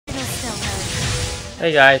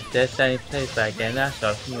Hey guys, this any place back in that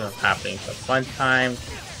stuff, you know, happening for fun time,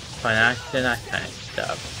 fun action, that kind of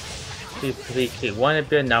stuff. Please keep one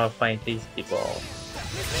of you now find these people.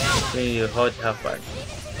 We need to hold up us.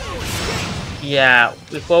 Yeah,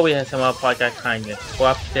 before we had some more parts that kind of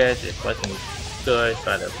corrupted, it wasn't good, so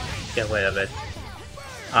I had to get rid of it.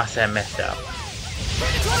 Also, I messed up.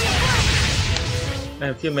 In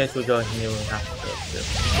a few minutes we go here, we have to go to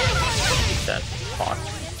that part.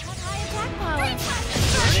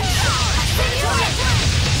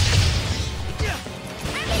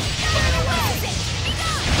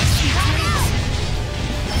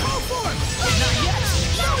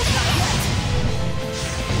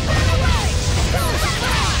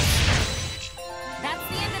 That's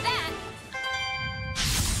the end of that.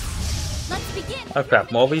 Let's begin. Oh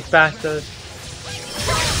crap, more of these bastards?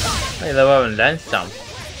 Hey, level up and then some.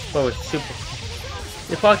 But we're super.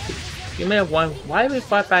 You may have won. Why did we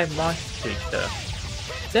fight by monster creature?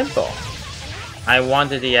 Simple. I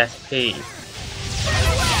wanted the SP.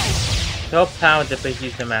 So power to be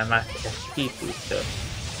using my master SP booster.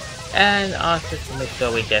 And also to make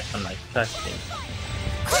sure we get some like cutscenes.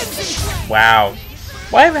 Wow.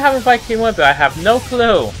 Why am I having fight King 1 but I have no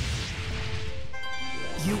clue?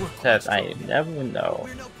 Because I never know.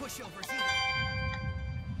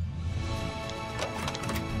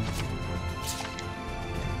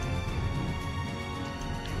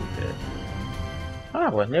 Ah,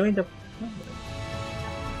 we're nearing the.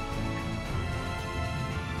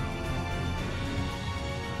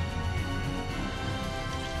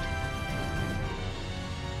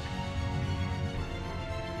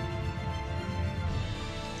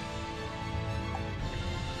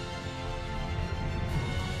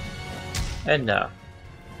 And now.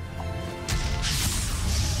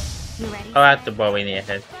 You ready? Oh, that's the ball we need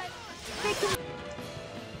ahead.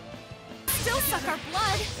 Still suck our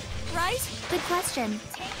blood, right? Good question.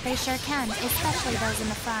 They sure can, especially those in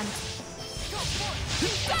the front.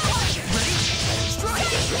 Ready?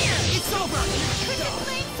 Strike! It's over!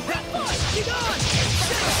 Be gone!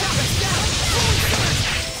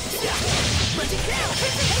 Ready?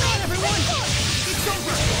 Hang on, everyone! It's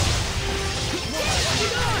over! Be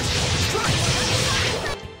gone! Strike!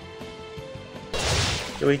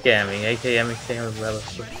 Do we get me? AKM is saying with level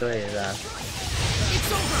 6 away that.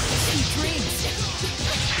 It's over! In dreams!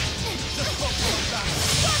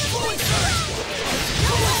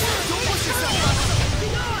 Don't push yourself! Be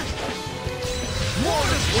gone! More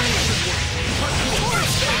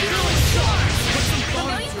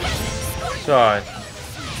Charge.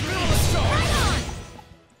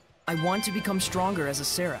 I want to become stronger as a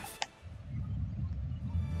seraph.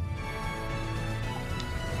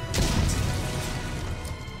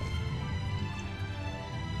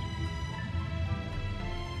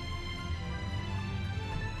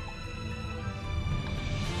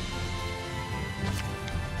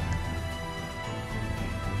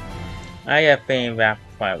 I got being rapid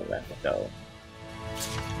fire with that though.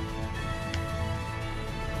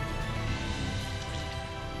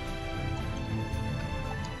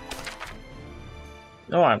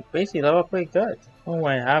 No, I'm basically level pretty good. All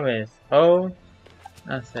I have is oh,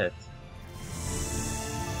 that's it.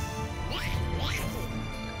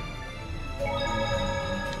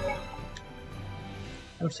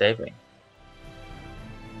 I'm saving.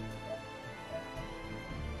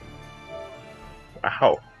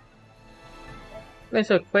 Wow. That's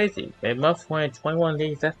so crazy. They must win 21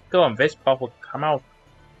 days. Let's go, and this part will come out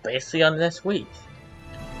basically on this week.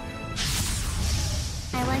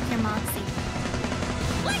 I like your moxie.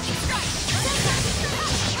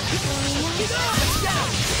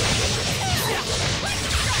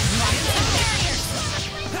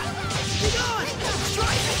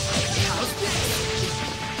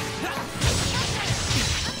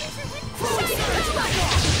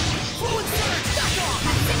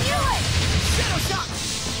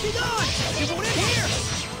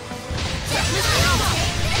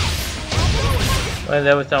 Well,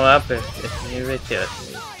 there was some up if you ridiculous.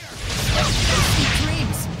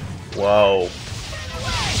 Whoa.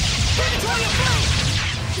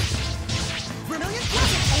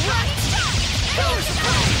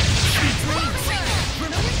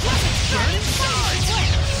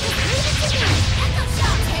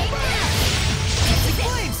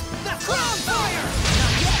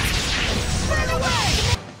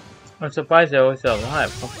 I'm surprised they're also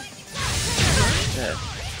alive. Yeah.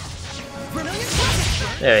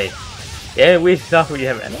 There he is. Yeah, we thought we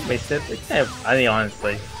have enemies. It's kind of funny,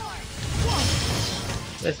 honestly.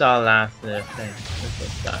 This all last thing. This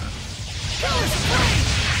is done.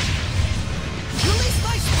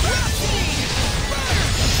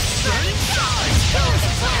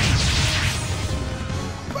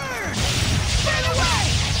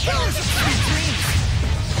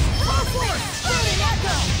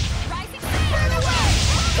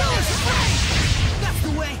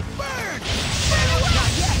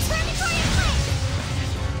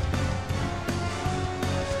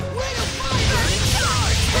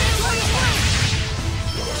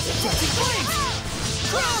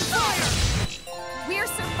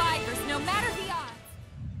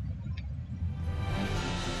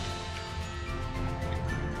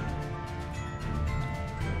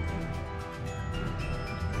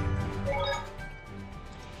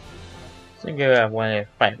 think I want to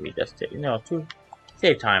fight we just did, to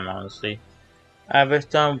save time honestly. This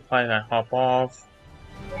time I'm probably gonna hop off.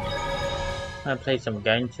 I'm gonna play some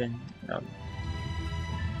Genshin.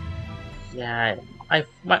 Yeah,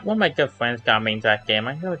 one of my good friends got me into that game.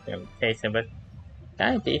 I know it's gonna be decent, but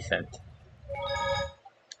kind of decent.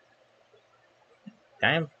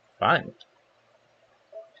 Kind of fun.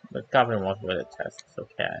 But government won't really test. It's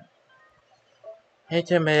okay. Hate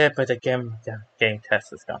to admit it, but the game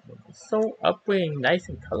test is gonna be so upgrading, nice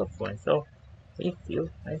and colorful, and so it feels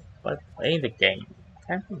nice but playing the game.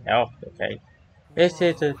 Can't be helped, okay? This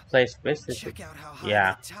is the place. This is Check out how high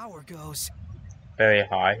yeah, that tower goes. very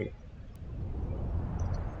high.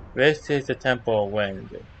 This is the Temple of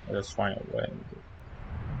Wind, or the Shrine of Wind.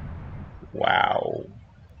 Wow.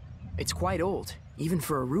 It's quite old, even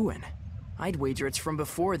for a ruin. I'd wager it's from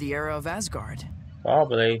before the era of Asgard.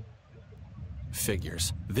 Probably.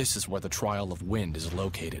 Figures. This is where the Trial of Wind is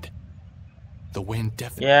located. The wind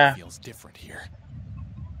definitely feels different here.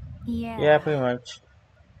 Yeah, pretty much.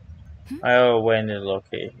 Oh, wind is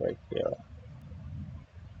located right here.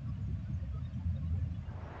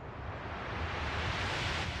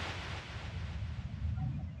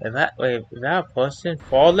 Is that a person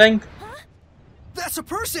falling? Huh? That's a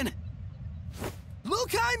person!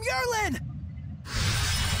 Lukheim Yerlin!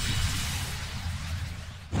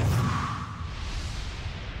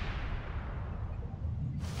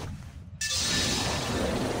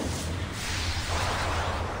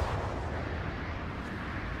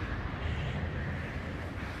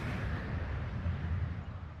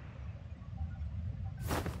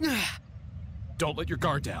 Don't let your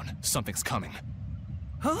guard down. Something's coming.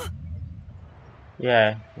 Huh?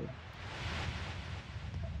 Yeah.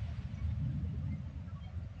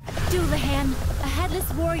 Dullahan, a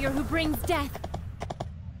headless warrior who brings death.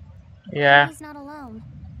 Yeah. He's not alone.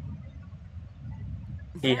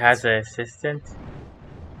 He has an assistant.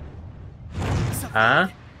 Huh?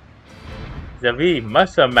 Zavi,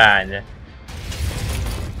 Muscle Man.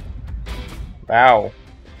 Wow.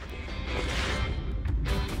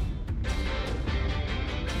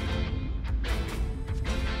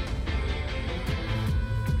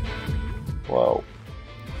 Whoa.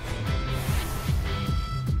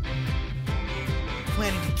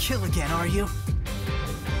 Planning to kill again, are you?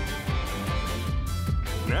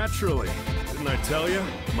 Naturally. Didn't I tell you?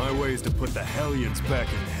 My way is to put the Hellions back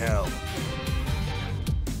in hell.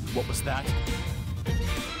 What was that?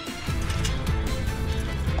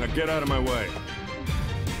 Now get out of my way.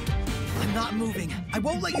 I'm not moving. I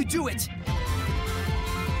won't let you do it!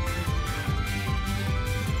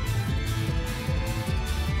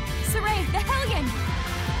 Saray, the Hellion!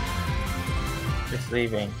 Just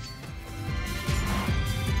leaving.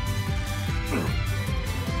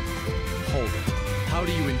 Hold it. How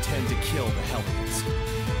do you intend to kill the Hellions?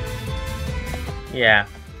 Yeah.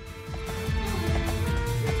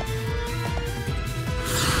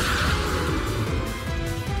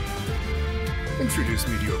 Introduce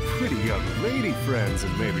me to your pretty young lady friends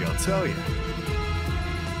and maybe I'll tell you.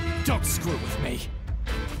 Don't screw with me.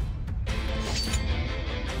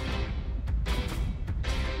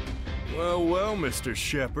 Well, well, Mr.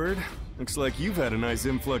 Shepard. Looks like you've had a nice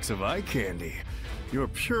influx of eye candy. Your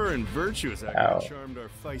pure and virtuous act charmed our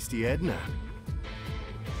feisty Edna.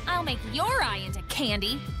 I'll make your eye into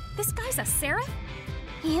candy. This guy's a seraph?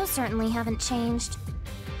 You certainly haven't changed.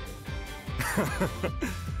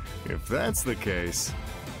 If that's the case,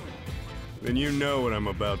 then you know what I'm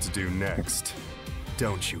about to do next.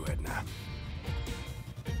 Don't you, Edna?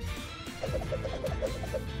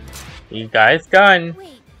 You guys gone.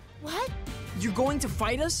 Wait, what? You're going to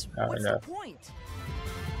fight us? Oh, What's no. the point?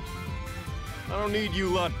 I don't need you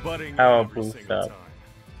lot butting I'll every boost single up. time.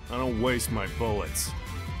 I don't waste my bullets.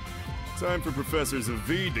 Time for Professor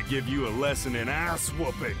Zavid to give you a lesson in ass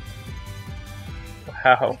whooping.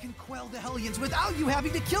 Wow. We can quell the Hellions without you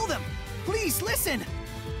having to kill them! Please, listen!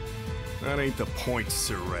 That ain't the point,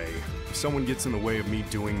 Saray. If someone gets in the way of me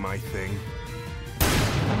doing my thing,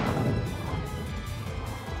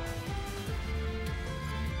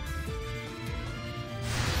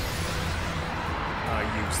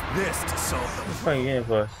 I use this to solve them. It's my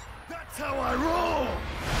universe. That's how I roll!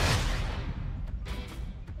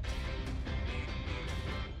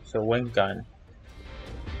 It's a wind gun.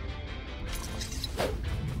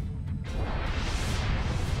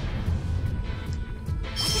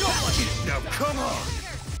 Now come on!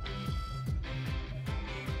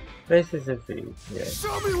 This is a food. Yeah.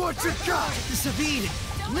 Show me what you got! Zavid,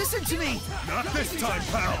 listen to me! Not this time,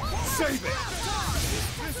 pal! Save it!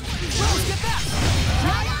 Rose, get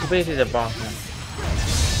back! This is a boss now.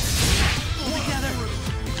 Pull together!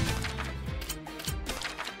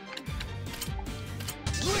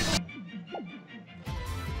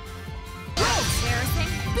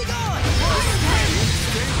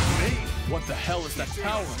 What the hell is that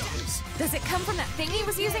power of his? Does it come from that thing he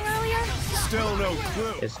was using earlier? Still no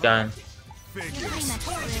clue. It's gone. Figures.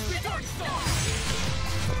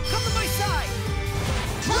 Come to my side!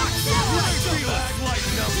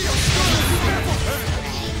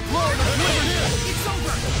 It's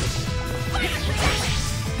over!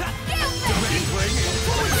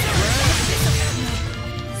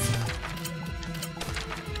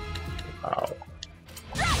 Wow.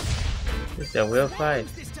 This is a real fight.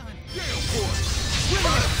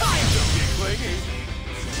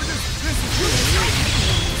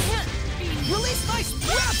 Release my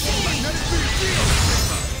strap!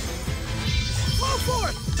 Flow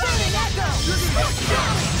forth! Burning echo!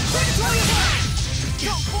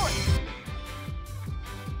 Go forth!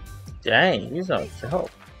 Dang, he's on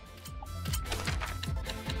joke.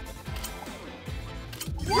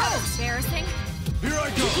 Whoa, embarrassing. Here I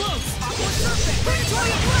go. Close! Aqua Serpent!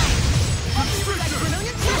 Predatory blade! Like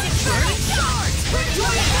Brilliant Target! Burning Charge!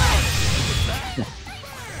 Predatory blade! Brilliant Target!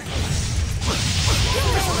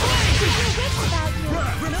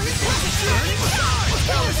 Burning Charge!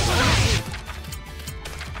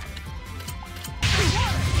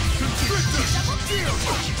 Constrictor! Deal!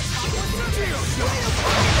 Aqua Serpent!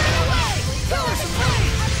 Burn away! Color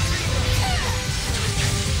Supreme!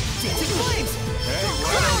 Dancing Flames!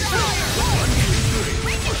 Crown Fire!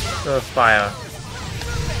 So fire.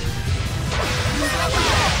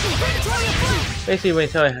 Basically, when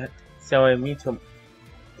someone meets a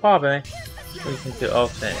problem, we can do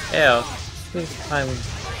option L. This time,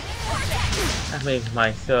 I mean,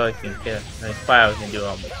 my sword can kill. My fire can do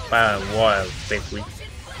fire and water. Basically,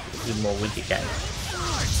 do more with you guys.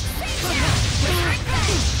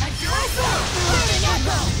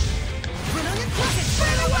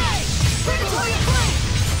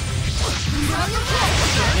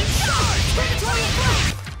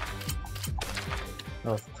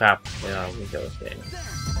 Oh crap, yeah, we go there.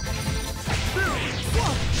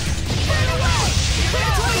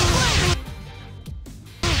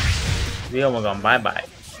 We almost gone bye-bye.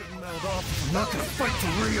 I'm not gonna fight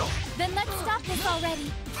for real. Then let's stop this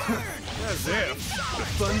already. As if the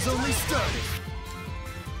fun's only started.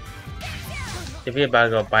 If we about to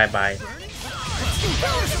go bye-bye.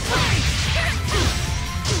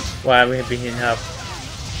 Why we being up?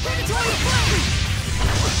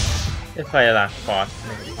 Let's play the last boss.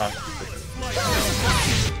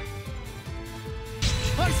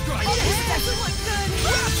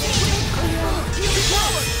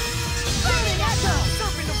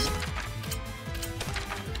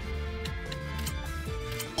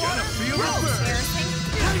 Gotta feel the burn.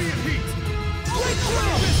 Radiant heat.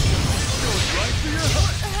 Goes right through your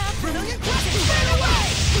heart.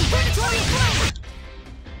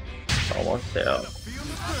 Almost there. Feel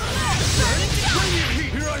the burn. Radiant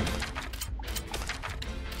heat. Here I go.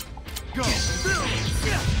 Feel. I can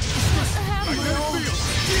feel.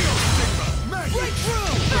 Steel Sigma. Magic.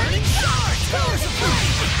 Breakthrough. Burning charge. Color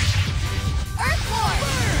Supreme. Earthborn.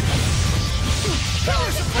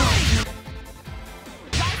 Color Supreme.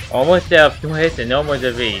 Almost there, 2 hits and no more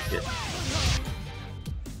defeat.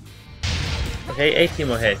 Okay, 18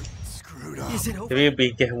 more hits. Screwed up. Is it over? If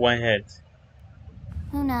we get 1 hit.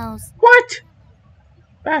 Who knows? What?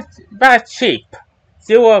 That's cheap.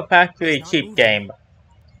 Zero factory cheap game.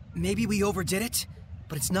 Maybe we overdid it,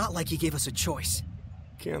 but it's not like he gave us a choice.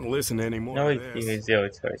 Can't listen to any more No, of it's this. even 0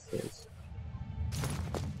 choices.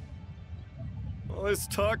 All this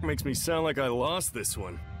talk makes me sound like I lost this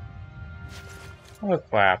one. Oh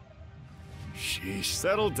crap. Sheesh,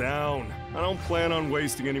 settle down. I don't plan on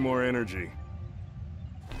wasting any more energy.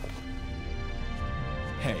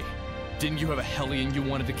 Hey, didn't you have a Hellion you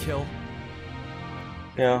wanted to kill?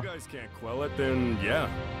 Yeah. If you guys can't quell it, then yeah.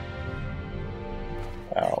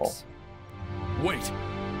 Wow. Wait,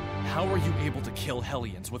 how are you able to kill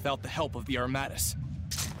Hellions without the help of the Armatus?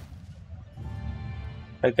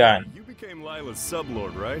 A gun. You became Lila's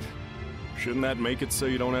sublord, right? Shouldn't that make it so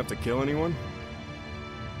you don't have to kill anyone?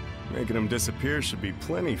 Making him disappear should be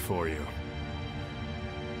plenty for you.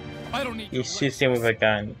 I don't need You shoot him with a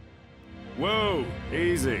gun. Whoa,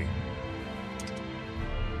 easy.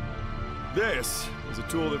 This is a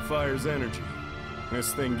tool that fires energy.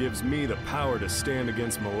 This thing gives me the power to stand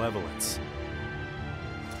against malevolence.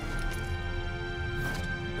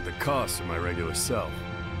 At the cost of my regular self.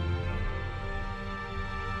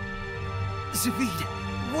 Zavid,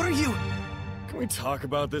 what are you? Can we talk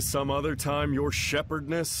about this some other time, your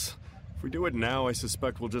shepherdness? If we do it now, I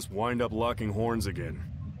suspect we'll just wind up locking horns again.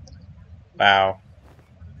 Wow.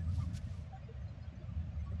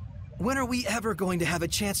 When are we ever going to have a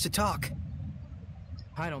chance to talk?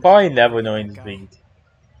 Probably never knowing the beat.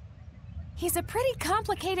 He's a pretty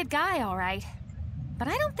complicated guy, all right. But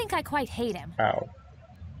I don't think I quite hate him. Oh.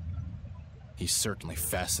 He's certainly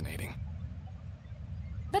fascinating.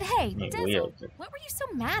 But hey, Me Dizzle, weird. what were you so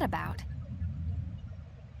mad about?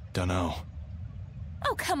 Dunno.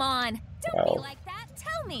 Oh, come on. Don't Oh. be like that.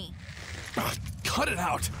 Tell me. Cut it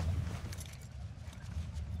out!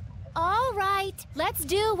 All right, let's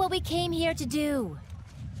do what we came here to do.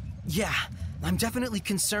 Yeah, I'm definitely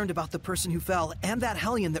concerned about the person who fell and that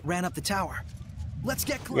hellion that ran up the tower. Let's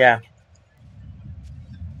get clear. Yeah.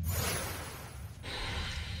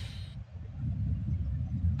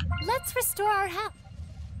 Let's restore our health.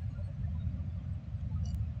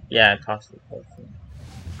 Yeah, toss the person.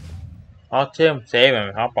 I'll tell him, save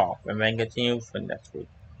him, hop off, and then continue for next week.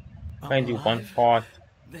 Trying to do one part.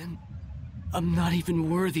 Then I'm not even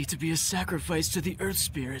worthy to be a sacrifice to the earth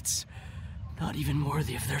spirits. Not even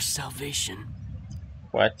worthy of their salvation.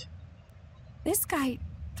 What? This guy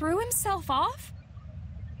threw himself off?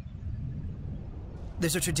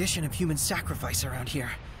 There's a tradition of human sacrifice around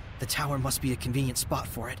here. The tower must be a convenient spot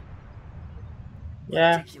for it.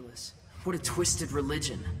 Yeah. Ridiculous. What a twisted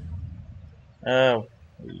religion. Oh,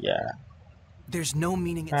 yeah. There's no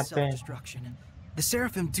meaning in Happen. self-destruction. The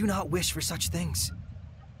Seraphim do not wish for such things.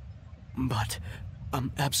 But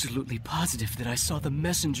I'm absolutely positive that I saw the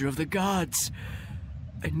messenger of the gods.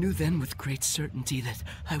 I knew then with great certainty that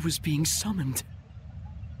I was being summoned.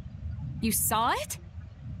 You saw it?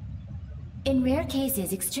 In rare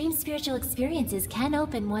cases, extreme spiritual experiences can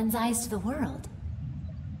open one's eyes to the world.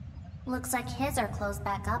 Looks like his are closed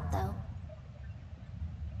back up, though.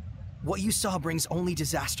 What you saw brings only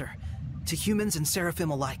disaster, to humans and Seraphim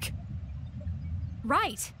alike.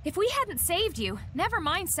 Right. If we hadn't saved you, never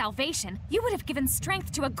mind salvation, you would have given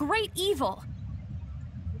strength to a great evil.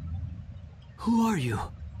 Who are you?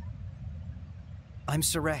 I'm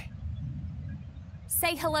Saray.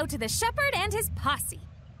 Say hello to the shepherd and his posse.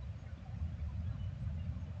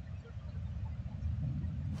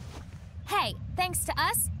 Hey, thanks to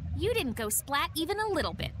us, you didn't go splat even a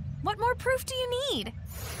little bit. What more proof do you need?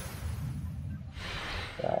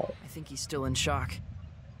 Wow. I think he's still in shock.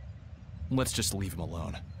 Let's just leave him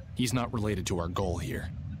alone. He's not related to our goal here.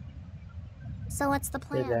 So what's the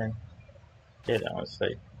plan? Did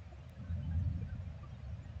honestly.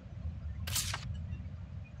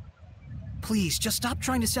 Please, just stop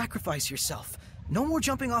trying to sacrifice yourself. No more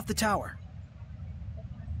jumping off the tower.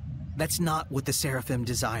 That's not what the Seraphim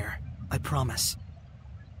desire. I promise.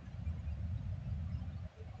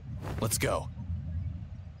 Let's go.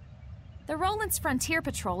 The Roland's Frontier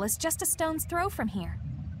Patrol is just a stone's throw from here.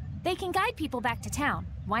 They can guide people back to town.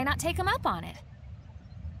 Why not take them up on it?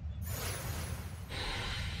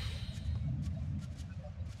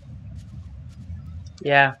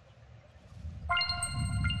 Yeah.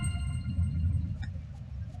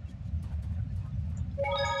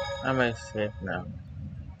 I'm gonna save now.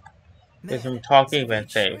 There's some talking Man, been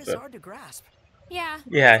saved, sure is but hard to grasp. Yeah,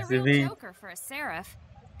 Yeah, he's a real Zestiria. joker for a seraph.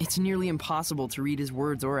 It's nearly impossible to read his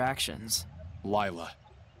words or actions. Lila,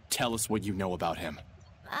 tell us what you know about him.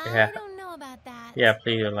 Yeah. I don't know about that. yeah,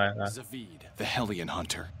 please allow that. Zavid, the Hellion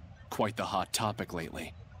Hunter. Quite the hot topic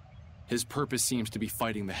lately. His purpose seems to be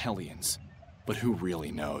fighting the Hellions. But who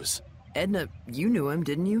really knows? Edna, you knew him,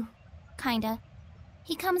 didn't you? Kinda.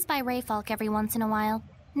 He comes by Rayfalk every once in a while.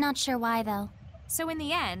 Not sure why, though. So in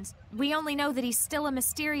the end, we only know that he's still a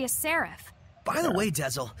mysterious seraph. By the way,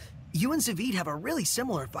 Dezel, you and Zavid have a really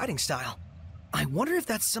similar fighting style. I wonder if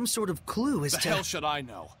that's some sort of clue as The to... hell should I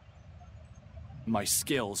know? My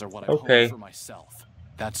skills are what I've Okay. honed for myself.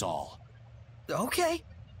 That's all. Okay.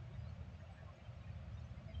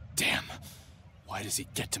 Damn. Why does he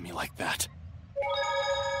get to me like that?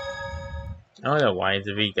 I don't know why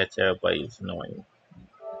Zavid gets there, but it's annoying.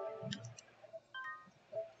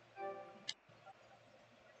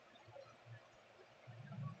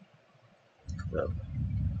 So.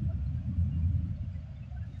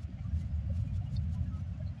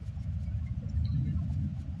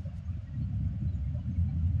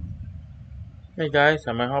 Hey guys,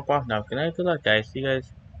 I'm gonna hop off now. Good night, good luck guys. See you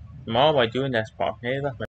guys tomorrow by doing this part. Hey, left